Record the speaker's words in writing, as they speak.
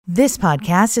This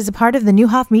podcast is a part of the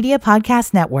Newhoff Media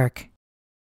Podcast Network.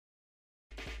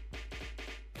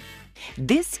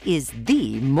 This is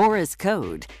the Morris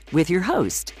Code with your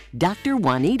host, Dr.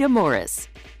 Juanita Morris.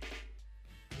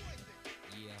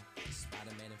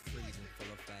 Spider-Man and freezing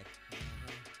full effect.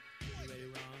 You ready,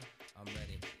 Ron? I'm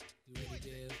ready. You ready,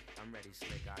 Div? I'm ready,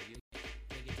 Slick. Are you?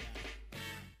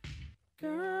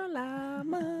 Girl, I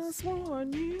must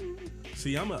warn you.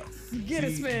 See, I'm a Get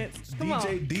it, Spence. Come on.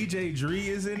 DJ Dree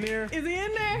is in there. Is he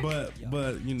in there? But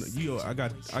I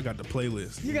got the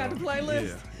playlist. You got the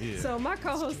playlist? Yeah. So my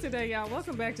co-host today, y'all,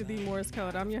 welcome back to The Morris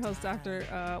Code. I'm your host, Dr.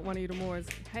 Juanita Morris.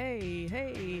 Hey.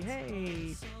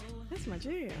 That's my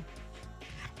jam.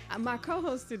 My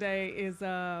co-host today is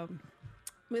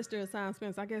Mr. Hassan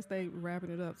Spence. I guess they wrapping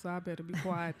it up, so I better be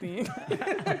quiet then.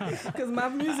 Because my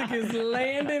music is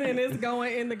landing and it's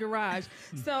going in the garage.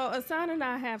 So Hassan and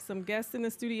I have some guests in the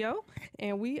studio,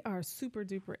 and we are super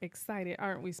duper excited,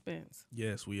 aren't we, Spence?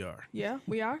 Yes, we are. Yeah,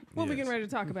 we are? What are we Yes. getting ready to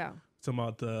talk about? Talking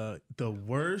about the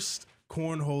worst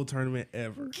cornhole tournament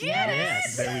ever.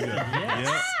 Yes. There we go.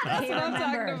 Yep. That's what I'm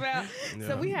talking about. Yeah.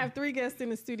 So we have three guests in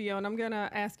the studio, and I'm going to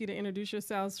ask you to introduce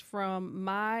yourselves from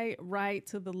my right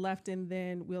to the left, and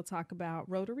then we'll talk about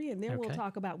Rotary, and then we'll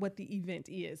talk about what the event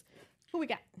is. Who we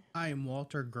got? I am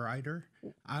Walter Greider.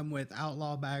 I'm with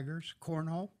Outlaw Baggers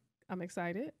Cornhole. I'm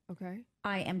excited. Okay.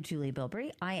 I am Julie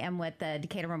Bilbrey. I am with the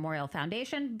Decatur Memorial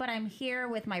Foundation, but I'm here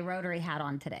with my Rotary hat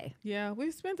on today. Yeah,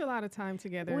 we've spent a lot of time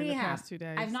together in the past 2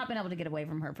 days. I've not been able to get away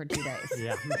from her for 2 days.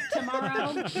 Yeah.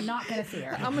 Tomorrow, not going to see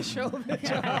her. I'm a show of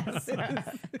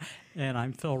And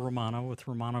I'm Phil Romano with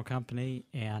Romano Company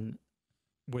and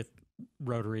with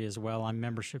Rotary as well. I'm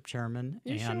membership chairman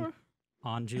You and sure?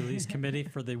 on Julie's committee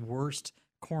for the worst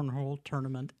cornhole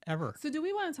tournament ever. So do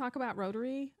we want to talk about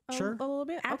Rotary a Sure. little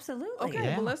bit? Absolutely. Okay,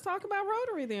 Yeah. well, let's talk about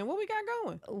Rotary then. What we got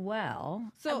going?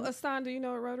 Well, So, Astan, do you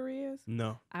know what Rotary is?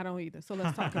 No. I don't either. So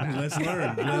let's talk about it. Let's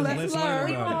learn. Let's learn.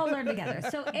 we about all it. learn together.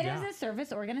 So it is a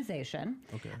service organization.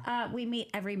 Okay. We meet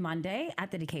every Monday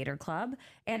at the Decatur Club,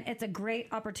 and it's a great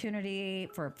opportunity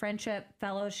for friendship,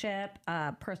 fellowship,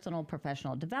 personal,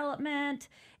 professional development,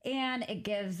 and it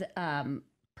gives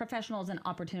professionals an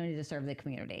opportunity to serve the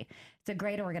community. It's a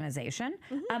great organization.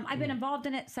 I've been involved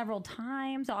in it several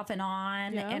times, off and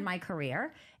on, in my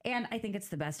career, and I think it's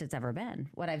the best it's ever been.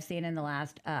 What I've seen in the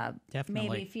last Definitely.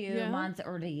 maybe few months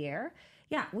or a year.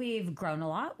 Yeah, we've grown a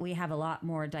lot. We have a lot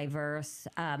more diverse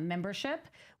membership.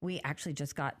 We actually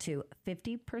just got to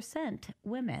 50%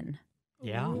 women.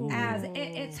 Yeah. As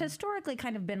it's historically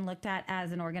kind of been looked at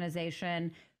as an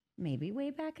organization, maybe way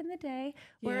back in the day,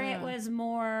 where it was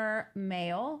more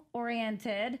male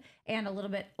oriented and a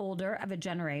little bit older of a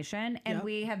generation. And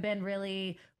we have been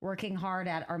really working hard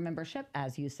at our membership.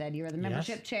 As you said, you're the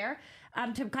membership chair,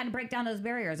 to kind of break down those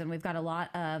barriers. And we've got a lot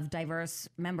of diverse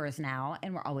members now,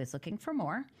 and we're always looking for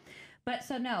more. But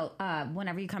so no,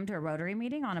 whenever you come to a Rotary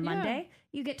meeting on a Monday,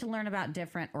 you get to learn about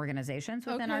different organizations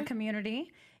within our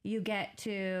community. You get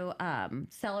to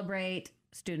celebrate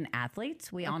student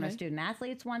athletes. We honor student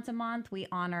athletes once a month. We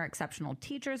honor exceptional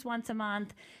teachers once a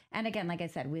month. And again, like I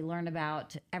said, we learn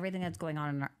about everything that's going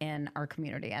on in our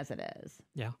community as it is.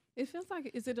 Yeah. It feels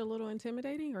like, is it a little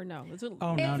intimidating or no? Is it,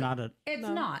 Oh, no, not at It's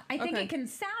not. I think it can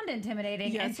sound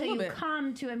intimidating Yes, a until little you bit.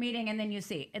 come to a meeting and then you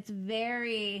see. It's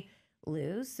very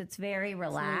loose. It's very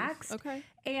relaxed. Okay.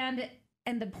 And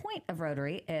the point of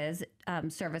Rotary is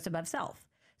service above self.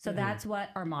 So that's what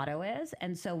our motto is.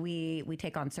 And so we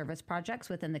take on service projects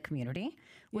within the community.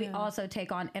 We also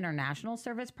take on international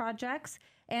service projects.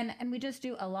 And we just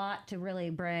do a lot to really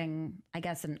bring, I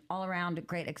guess, an all-around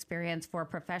great experience for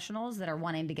professionals that are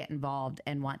wanting to get involved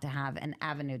and want to have an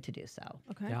avenue to do so.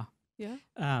 Okay. Yeah.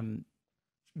 Yeah.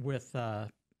 With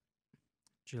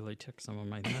Julie took some of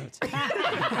my notes. He's mad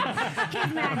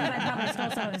because I probably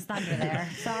stole some of his thunder there.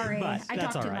 Sorry. But I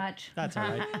that's talk all too right. much. That's all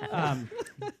right.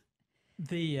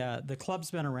 The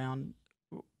club's been around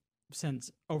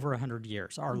since over 100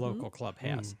 years. Our local club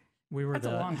has. We were That's a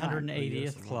the long time.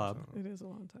 180th club, It is a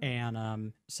long time.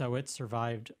 and so it's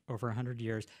survived over 100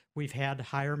 years. We've had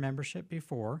higher membership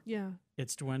before. Yeah.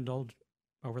 It's dwindled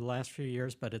over the last few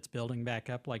years, but it's building back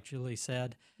up, like Julie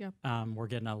said. Yep. We're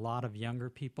getting a lot of younger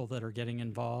people that are getting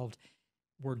involved.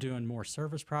 We're doing more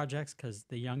service projects because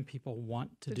the young people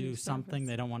want to do something. service.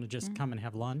 They don't want to just come and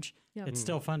have lunch. Yep. It's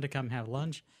still fun to come have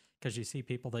lunch because you see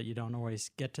people that you don't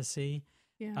always get to see.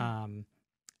 Yeah.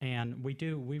 And we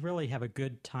really have a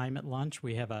good time at lunch.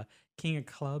 We have a King of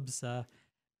Clubs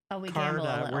We card gamble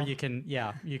a little. where you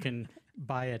can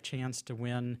buy a chance to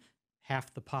win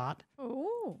half the pot.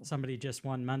 Oh. Oh. Somebody just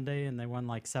won Monday and they won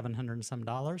like $700 and some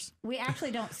dollars. We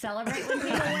actually don't celebrate when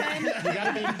people win.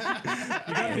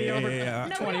 You gotta be over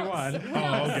 21.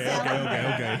 Okay.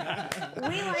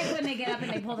 We like when they get up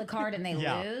and they pull the card and they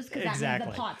lose, because that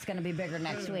means the pot's going to be bigger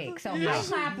next week. So I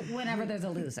clap whenever there's a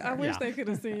loser. I wish they could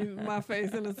have seen my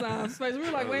face in the sound's face. We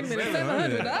were like, wait a minute,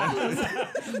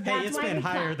 $700. Hey, it's been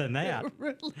higher than that.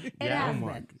 Really? It has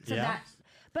been. So Yeah. that,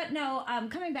 but no,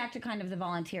 coming back to kind of the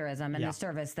volunteerism and the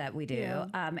service that we do,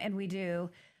 and we do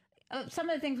some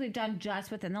of the things we've done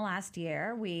just within the last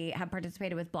year. We have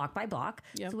participated with Block by Block.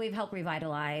 So we've helped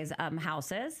revitalize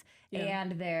houses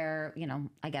and their,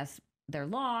 I guess, their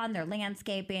lawn, their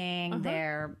landscaping,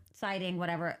 their siding,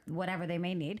 whatever they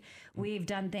may need. We've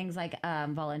done things like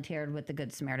volunteered with the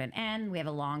Good Samaritan Inn. We have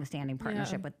a long-standing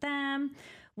partnership with them.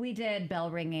 We did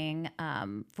bell ringing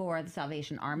for the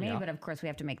Salvation Army, but of course we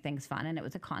have to make things fun, and it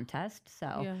was a contest,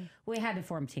 so we had to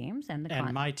form teams. And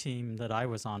my team that I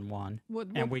was on won,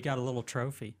 and we got a little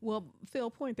trophy. Well, Phil,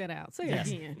 point that out. Say it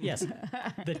again. Yes,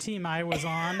 the team I was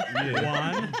on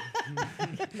won.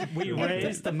 We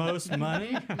raised the most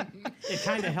money. It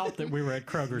kind of helped that we were at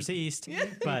Kroger's East,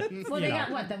 but they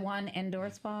got what, the one indoor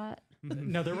spot?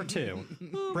 No, there were two.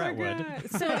 Oh Brentwood.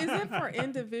 So is it for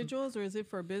individuals or is it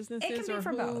for businesses? It can be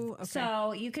for both. Okay.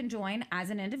 So you can join as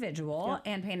an individual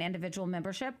and pay an individual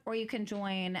membership, or you can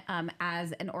join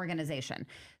as an organization.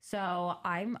 So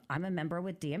I'm a member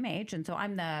with DMH, and so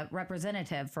I'm the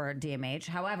representative for DMH.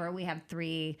 However, we have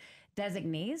 3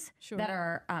 designees that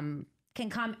are can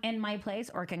come in my place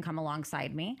or can come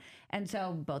alongside me. And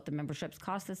so both the memberships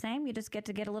cost the same. You just get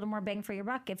to get a little more bang for your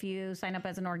buck if you sign up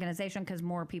as an organization, because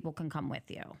more people can come with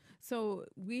you. So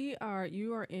you are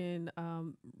in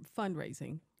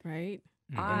fundraising, right?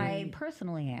 I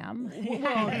personally am.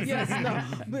 Well, yes, no,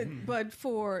 but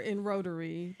in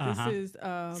Rotary, this is.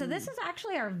 So this is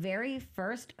actually our very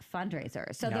first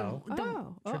fundraiser. So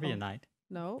the trivia night.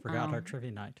 No. Forgot our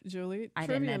trivia night. Julie, I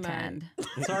trivia didn't attend.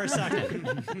 It's our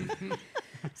second.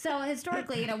 So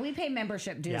historically, we pay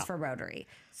membership dues for Rotary.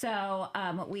 So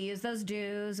we use those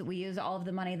dues. We use all of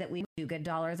the money that we do good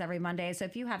dollars every Monday. So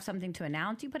if you have something to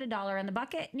announce, you put $1 in the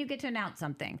bucket and you get to announce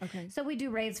something. Okay. So we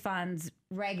do raise funds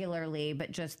regularly,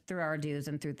 but just through our dues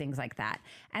and through things like that.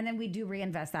 And then we do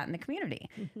reinvest that in the community.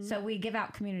 Mm-hmm. So we give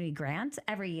out community grants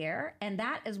every year. And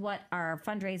that is what our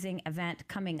fundraising event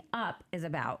coming up is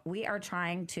about. We are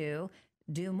trying to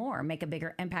do more, make a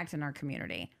bigger impact in our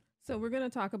community. So we're going to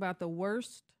talk about the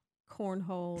worst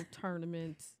cornhole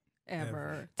tournaments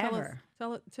ever.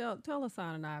 Tell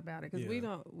Hassan and I about it, because we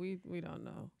don't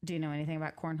know. Do you know anything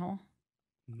about cornhole?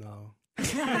 No. I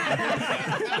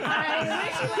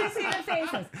wish you would have seen the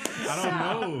faces. I don't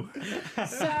know.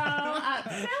 So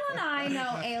Phil and I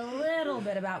know a little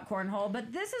bit about cornhole,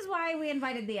 but this is why we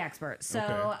invited the experts.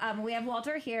 So we have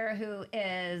Walter here, who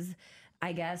is,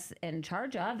 I guess, in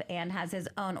charge of and has his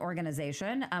own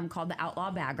organization called the Outlaw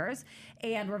Baggers.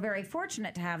 And we're very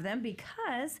fortunate to have them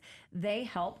because they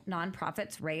help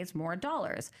nonprofits raise more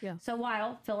dollars. Yeah. So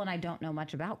while Phil and I don't know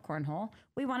much about cornhole,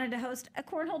 we wanted to host a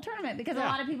cornhole tournament because a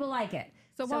lot of people like it.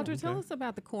 So Walter, tell us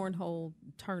about the cornhole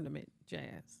tournament,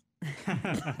 Jazz.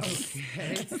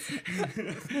 Okay.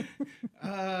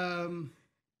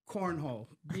 Cornhole.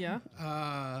 Yeah.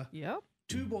 Yep.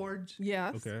 2 boards.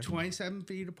 Yes. Okay. 27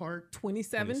 feet apart.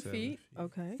 27 feet.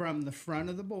 Okay. From the front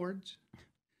of the boards.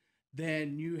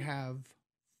 Then you have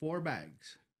 4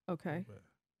 bags. Okay.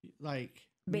 Like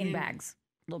bean bags.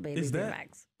 Little baby bean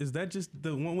bags. Is that just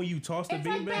the one where you toss the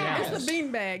bean bag? It's the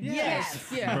bean bag.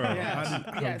 Yes. Yeah. Bro, Yes.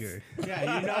 Okay.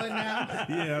 Yeah, you know it now?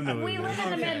 Yeah, I know. We live in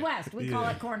the Midwest. We call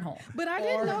it cornhole. But I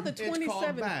didn't know the it's called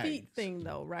 27 bags. feet thing,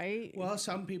 though, right? Well,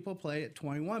 some people play at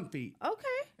 21 feet. Okay.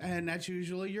 And that's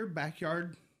usually your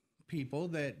backyard people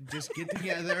that just get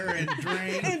together and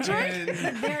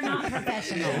drink. They're not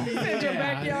professional. Your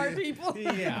backyard people.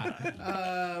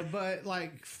 Yeah. But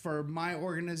like for my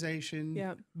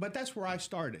organization, but that's where I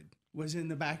started, was in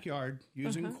the backyard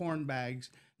using corn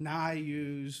bags. Now I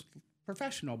use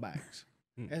professional bags,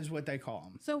 is what they call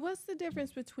them. So what's the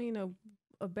difference between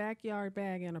a backyard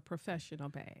bag and a professional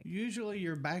bag? Usually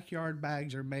your backyard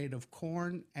bags are made of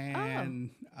corn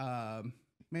and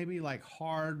maybe like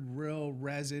hard, real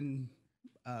resin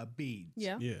beads.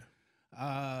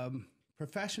 Yeah.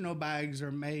 Professional bags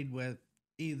are made with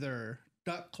either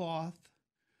duck cloth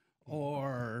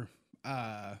or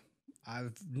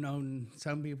I've known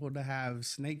some people to have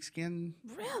snakeskin.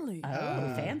 Really?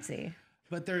 Oh, fancy.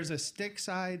 But there's a stick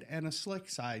side and a slick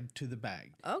side to the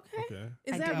bag. Okay.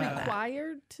 Is that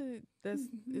required to?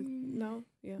 No.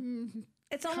 Yeah.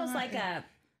 It's almost like a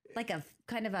like a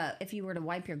kind of a, if you were to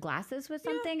wipe your glasses with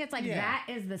something, it's like that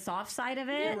is the soft side of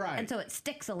it. Right. And so it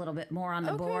sticks a little bit more on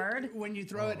the board. When you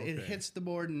throw it, it hits the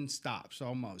board and stops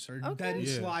almost, or doesn't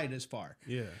slide as far.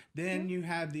 Yeah. Then you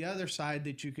have the other side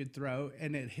that you could throw,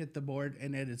 and it hit the board,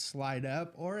 and it'd slide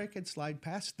up, or it could slide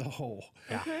past the hole.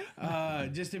 Okay.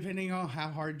 Just depending on how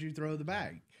hard you throw the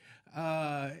bag.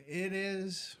 It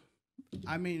is,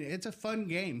 I mean, it's a fun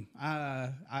game.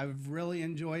 I've really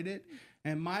enjoyed it.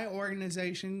 And my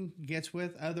organization gets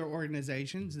with other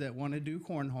organizations that want to do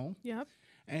cornhole. Yep.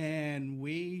 And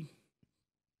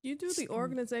you do the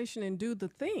organization and do the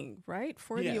thing, right?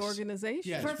 For the organization.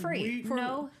 Yes. For free.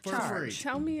 No charge.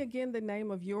 Tell me again the name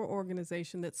of your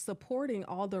organization that's supporting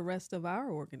all the rest of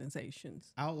our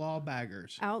organizations. Outlaw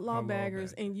Baggers. Outlaw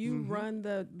Baggers. And you run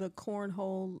the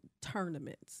cornhole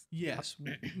tournaments. Yes.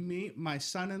 Me, my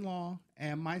son-in-law,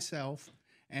 and myself.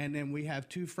 And then we have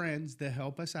 2 friends that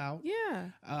help us out. Yeah.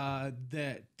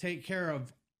 That take care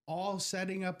of all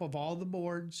setting up of all the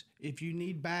boards. If you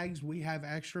need bags, we have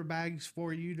extra bags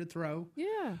for you to throw.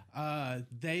 Yeah.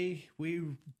 We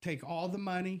take all the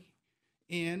money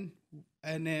in,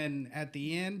 and then at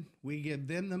the end we give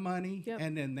them the money,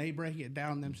 and then they break it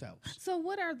down themselves. So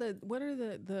what are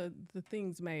the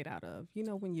things made out of? You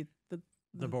know, when you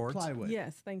the boards. Plywood.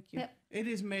 Yes, thank you. It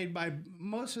is made by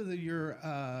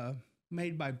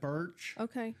made by birch.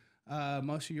 Okay.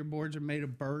 Most of your boards are made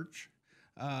of birch.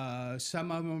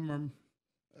 Some of them are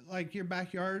like your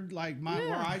backyard, like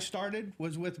where I started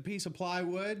was with a piece of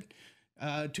plywood,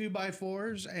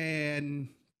 2x4s, and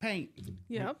paint.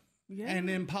 Yep. Yeah. And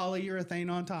then polyurethane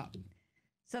on top.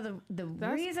 So the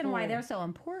reason why they're so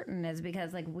important is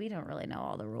because like we don't really know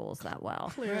all the rules that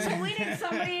well. Clearly. So we need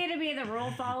somebody to be the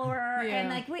rule follower, and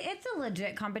like it's a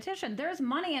legit competition. There's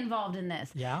money involved in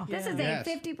this. Yeah. This is a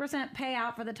 50%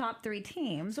 payout for the top 3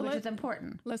 teams, which is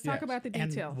important. Let's talk about the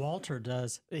detail. And Walter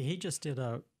he just did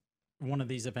one of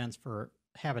these events for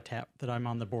Habitat that I'm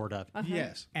on the board of.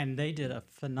 Yes. And they did a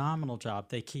phenomenal job.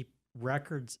 They keep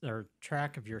records or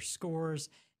track of your scores,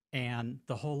 and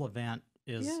the whole event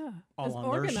is all on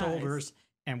organized. their shoulders,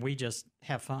 and we just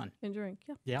have fun. And drink.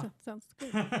 Yeah. Sounds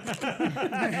good.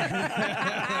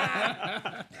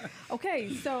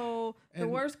 Okay, so the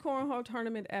worst cornhole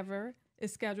tournament ever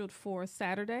is scheduled for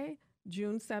Saturday,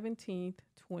 June 17th,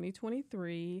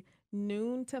 2023,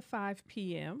 noon to 5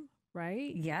 p.m.,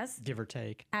 right? Yes. Give or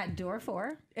take. At Door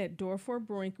 4. At Door 4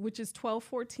 Brink, which is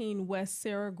 1214 West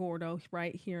Cerro Gordo,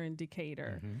 right here in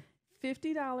Decatur.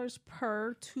 $50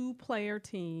 per 2-player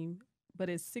team, but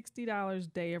it's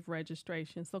 $60 day of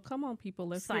registration. So come on, people,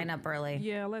 let's sign up early.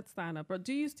 Yeah, let's sign up. But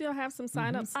do you still have some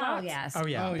sign up slots? Oh yes. Oh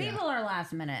yeah. People are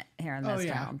last minute here in this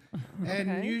town.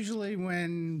 And usually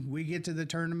when we get to the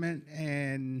tournament,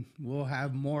 and we'll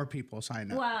have more people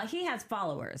sign up. Well, he has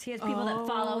followers. He has people that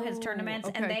follow his tournaments,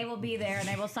 and they will be there and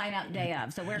they will sign up day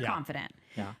of. So we're confident.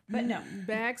 Yeah. But no.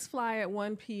 Bags fly at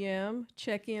 1 p.m.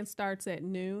 Check-in starts at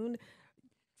noon.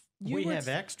 We have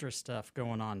extra stuff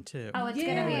going on too. Oh, it's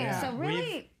going to be. So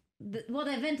really, the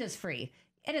event is free.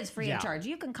 It is free of charge.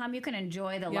 You can come. You can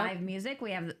enjoy the live music. We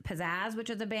have Pizzazz,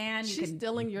 which is a band. She's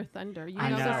stealing your thunder. You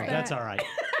I know. that? That's all right.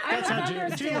 That's how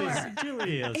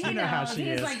Julie is. You know how she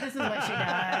is. He's like, this is what she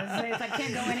does. It's like,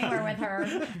 can't go anywhere with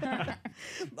her.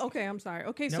 Okay, I'm sorry.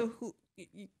 Okay, so who...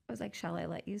 I was like, shall I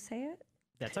let you say it?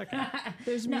 That's okay.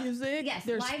 There's music. Yes,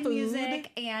 there's live food. music.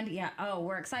 And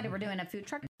we're excited. We're doing a food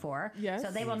truck for. Yes.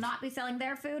 So they will not be selling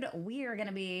their food. We are going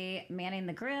to be manning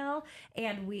the grill,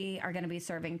 and we are going to be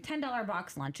serving $10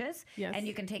 box lunches. Yes. And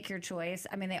you can take your choice.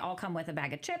 I mean, they all come with a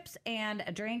bag of chips and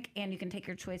a drink, and you can take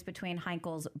your choice between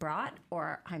Heinkel's Brat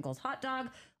or Heinkel's Hot Dog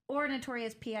or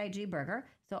Notorious PIG Burger.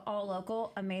 So all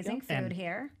local, amazing food And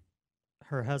here.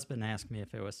 Her husband asked me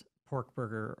if it was pork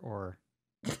burger or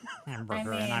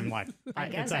hamburger, and I'm like,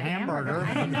 it's a hamburger.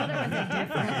 I didn't know there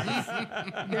was a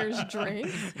difference. There's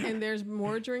drinks, and there's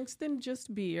more drinks than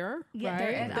just beer,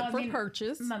 right? For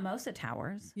purchase. Mimosa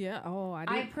towers. Yeah. Oh,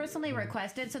 I personally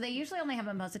requested, so they usually only have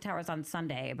mimosa towers on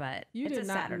Sunday, but you it's did a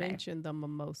not Saturday. mention the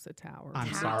mimosa towers.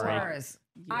 I'm sorry.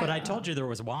 But I told you there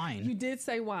was wine. You did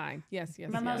say wine. Yes.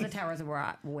 Mimosa towers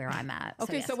are where I'm at.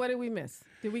 Okay, so what did we miss?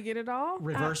 Did we get it all?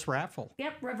 Reverse raffle.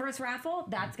 Yep, reverse raffle.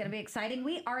 That's going to be exciting.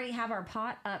 We already have our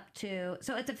pot up to,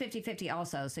 so it's a 50-50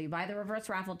 also. So you buy the reverse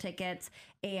raffle tickets,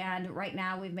 and right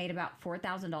now we've made about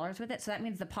 $4,000 with it. So that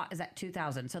means the pot is at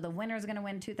 $2,000. So the winner is going to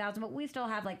win $2,000, but we still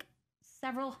have like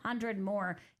several hundred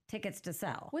more tickets to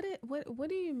sell. What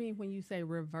do you mean when you say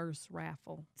reverse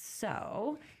raffle?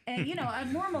 So, a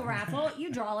normal raffle, you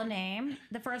draw a name.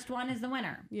 The first one is the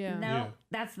winner. Yeah. No,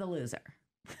 that's the loser.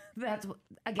 That's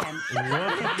again.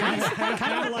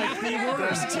 Kind of like the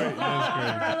worst.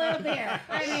 A little beer.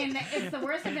 I mean, it's the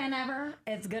worst event ever.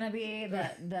 It's gonna be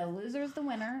the loser's the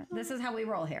winner. This is how we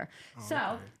roll here.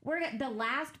 So the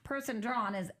last person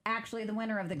drawn is actually the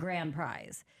winner of the grand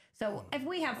prize. So if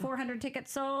we have 400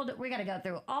 tickets sold, we got to go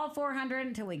through all 400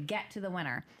 until we get to the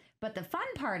winner. But the fun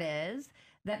part is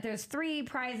that there's 3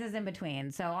 prizes in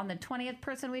between. So on the 20th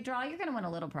person we draw, you're going to win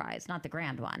a little prize, not the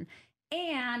grand one.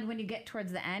 And when you get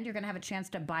towards the end, you're going to have a chance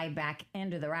to buy back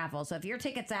into the raffle. So if your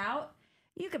ticket's out,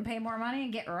 you can pay more money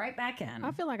and get right back in.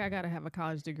 I feel like I got to have a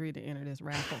college degree to enter this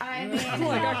raffle. I mean,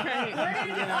 we're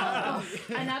gonna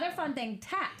do another fun thing.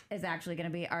 Tat is actually going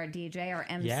to be our DJ or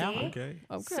MC. Yeah, okay.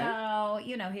 So,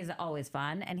 he's always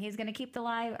fun, and he's going to keep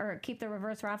the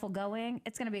reverse raffle going.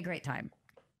 It's going to be a great time.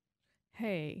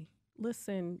 Hey,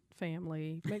 listen,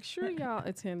 family, make sure y'all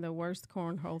attend the worst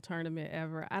cornhole tournament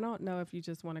ever. I don't know if you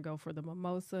just want to go for the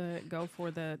mimosa, go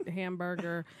for the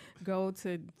hamburger, go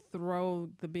to throw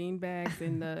the beanbags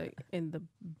in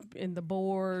the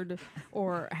board,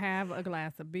 or have a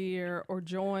glass of beer, or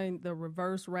join the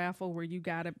reverse raffle where you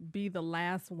got to be the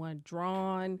last one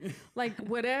drawn. Like,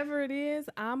 whatever it is,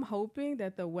 I'm hoping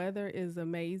that the weather is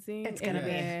amazing and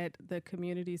that the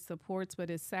community supports. But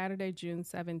it's Saturday, June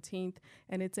 17th,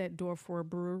 and it's at Door 4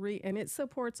 Brewery, and it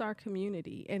supports our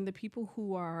community. And the people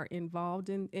who are involved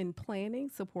in planning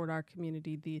support our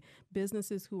community. The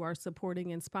businesses who are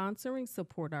supporting and sponsoring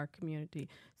support our community.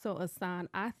 So, Asan,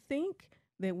 I think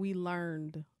that we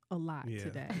learned a lot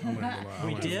today.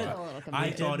 We did.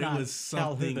 I thought it was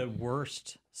something. something. Who the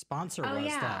worst sponsor was,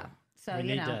 yeah. though. So,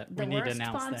 the worst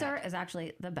sponsor is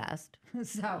actually the best.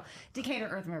 So, Decatur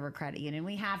Earth River Credit Union,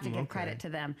 we have to give credit to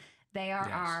them. They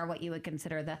are what you would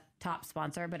consider the top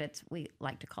sponsor, but we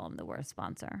like to call them the worst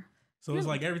sponsor. So it's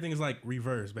like everything is like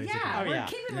reverse, basically. Yeah, we're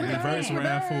keeping it reverse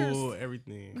raffle,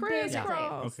 everything.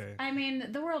 Crisscross. Okay. I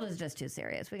mean, the world is just too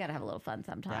serious. We got to have a little fun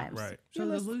sometimes. Right. So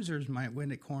the losers might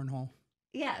win at cornhole.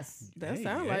 Yes. That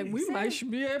sounds like we might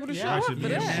be able to show up for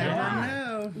that. Never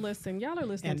know. Listen, y'all are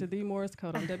listening to The Morris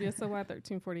Code on WSOY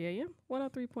 1340 AM,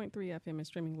 103.3 FM, and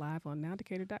streaming live on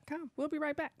nowdecatur.com. We'll be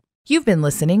right back. You've been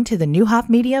listening to the Newhoff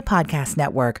Media Podcast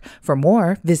Network. For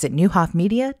more, visit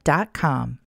newhoffmedia.com.